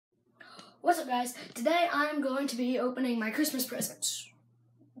What's up, guys? Today I'm going to be opening my Christmas presents.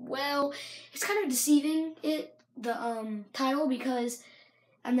 Well, it's kind of deceiving, the title, because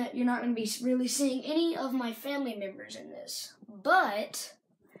you're not going to be really seeing any of my family members in this. But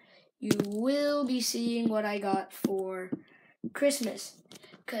you will be seeing what I got for Christmas.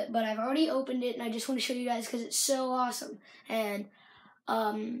 But I've already opened it, and I just want to show you guys because it's so awesome. And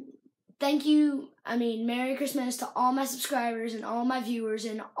thank you. Merry Christmas to all my subscribers and all my viewers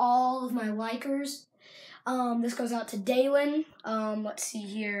and all of my likers. This goes out to Dalen. Let's see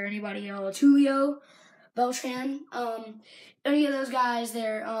here. Anybody else? Julio Beltran. Any of those guys.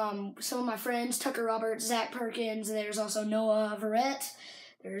 They're some of my friends. Tucker Roberts, Zach Perkins. There's also Noah Verrett.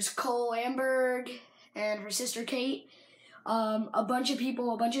 There's Cole Amberg and her sister Kate. A bunch of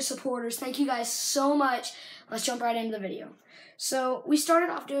people, a bunch of supporters. Thank you guys so much. Let's jump right into the video. So we started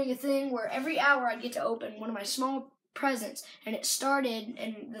off doing a thing where every hour I'd get to open one of my small presents, and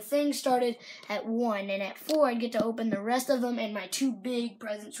the thing started at 1, and at 4 I'd get to open the rest of them and my 2 big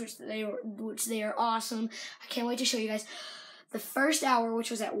presents, which they are awesome. I can't wait to show you guys. The first hour,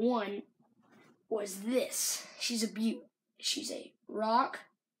 which was at 1, was this. She's a beaut. She's a rock.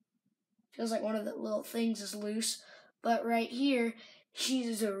 Feels like one of the little things is loose, but right here,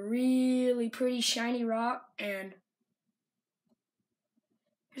 she's a really pretty shiny rock, and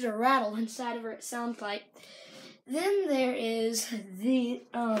there's a rattle inside of her, it sounds like. Then there is the,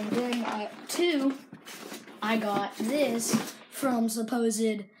 I got this from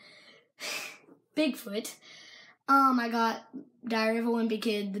supposed Bigfoot. I got Diary of a Wimpy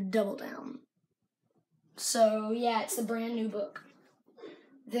Kid, The Double Down. So, yeah, it's the brand new book.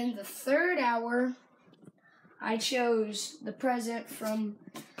 Then the third hour, I chose the present from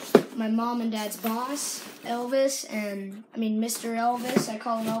my mom and dad's boss, Elvis, and Mr. Elvis. I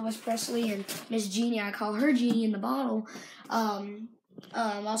call him Elvis Presley, and Miss Jeannie, I call her Jeannie in the bottle.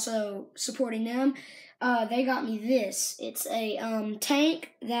 Also supporting them. They got me this. It's a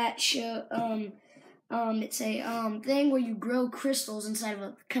tank that it's a thing where you grow crystals inside of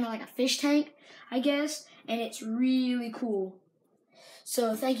a kind of like a fish tank, I guess, and it's really cool.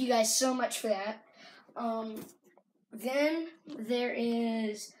 So thank you guys so much for that. Then there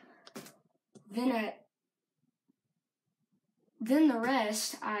is, then for the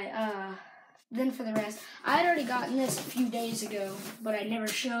rest, I had already gotten this a few days ago, but I never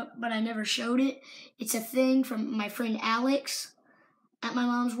showed it. It's a thing from my friend Alex at my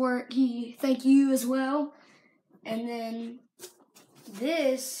mom's work. Thank you as well. And then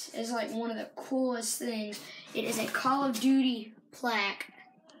this is like one of the coolest things. It is a Call of Duty plaque.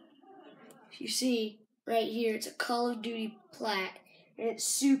 If you see right here, it's a Call of Duty plaque, and it's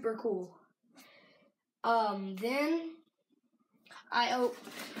super cool. Then I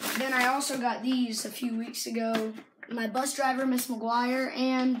also got these a few weeks ago. My bus driver, Miss McGuire,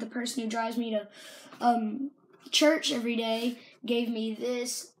 and the person who drives me to church every day gave me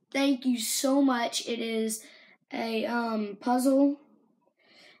this. Thank you so much. It is a puzzle,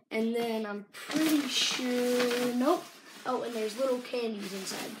 and then I'm pretty sure, nope. Oh, and there's little candies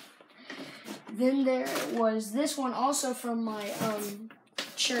inside. Then there was this one also from my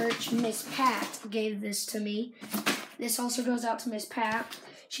church. Miss Pat gave this to me. This also goes out to Miss Pat.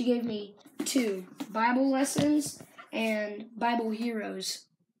 She gave me 2 Bible lessons and Bible heroes.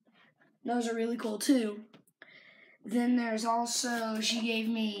 Those are really cool too. Then there's also, she gave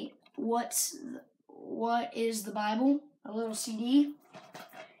me What is the Bible? A little CD.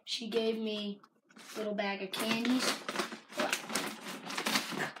 She gave me a little bag of candies.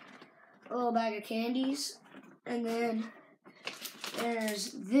 And then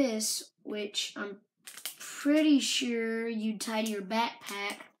there's this, which I'm pretty sure you'd tie to your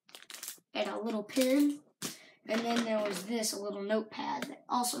backpack, and a little pin. And then there was this, a little notepad that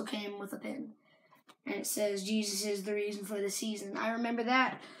also came with a pin, and it says Jesus is the reason for the season. I remember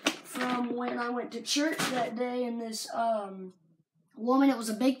that from when I went to church that day, and this woman, it was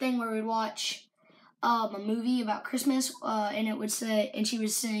a big thing where we'd watch a movie about Christmas, and it would say, and she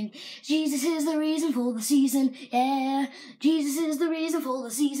would sing, Jesus is the reason for the season, yeah, Jesus is the reason for the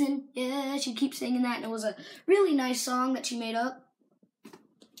season, yeah. She'd keep singing that, and it was a really nice song that she made up.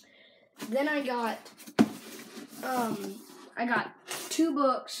 Then I got 2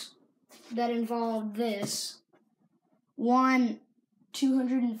 books that involved this. One,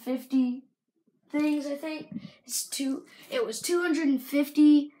 250 things, I think. It was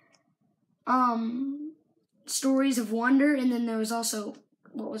 250 Stories of Wonder, and then there was also,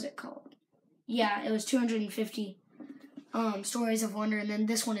 what was it called? Yeah, it was 250 Stories of Wonder, and then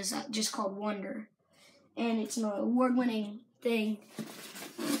this one is just called Wonder, and it's an award-winning thing.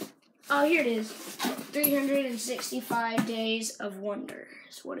 Oh, here it is. 365 Days of Wonder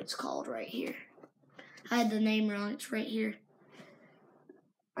is what it's called right here. I had the name wrong. It's right here.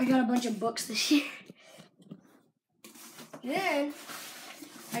 I got a bunch of books this year. Then,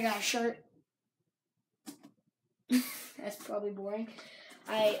 I got a shirt. That's probably boring.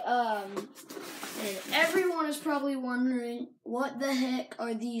 And everyone is probably wondering, what the heck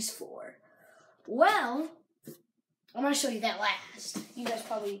are these for? Well, I'm gonna show you that last. You guys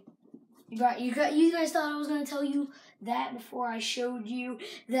probably, you guys thought I was gonna tell you that before I showed you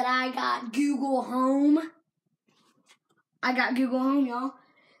that I got Google Home. I got Google Home, y'all.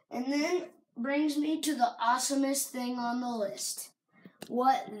 And then brings me to the awesomest thing on the list.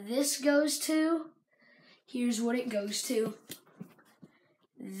 What this goes to, here's what it goes to.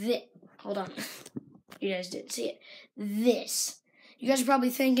 Hold on. You guys didn't see it. This. You guys are probably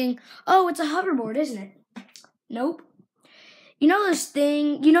thinking, oh, it's a hoverboard, isn't it? Nope. You know this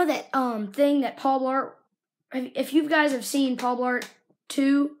thing, you know that thing that Paul Blart, if you guys have seen Paul Blart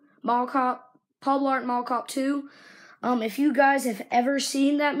 2, Paul Blart Mall Cop 2, if you guys have ever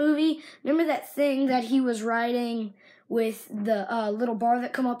seen that movie, remember that thing that he was riding with the little bar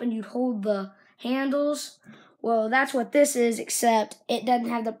that come up and you'd hold the handles? Well, that's what this is, except it doesn't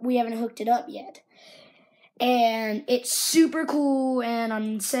have we haven't hooked it up yet. And it's super cool, and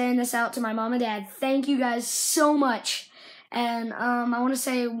I'm saying this out to my mom and dad. Thank you guys so much. And I want to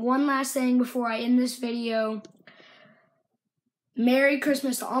say one last thing before I end this video. Merry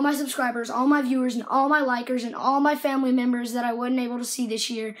Christmas to all my subscribers, all my viewers, and all my likers, and all my family members that I wasn't able to see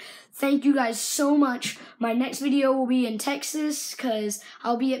this year. Thank you guys so much. My next video will be in Texas, because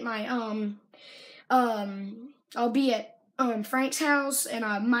I'll be at my, I'll be at Frank's house, and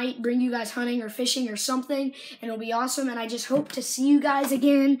I might bring you guys hunting or fishing or something, and it'll be awesome, and I just hope to see you guys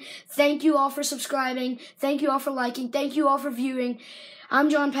again. Thank you all for subscribing. Thank you all for liking. Thank you all for viewing. I'm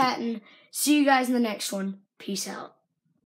John Patton. See you guys in the next one. Peace out.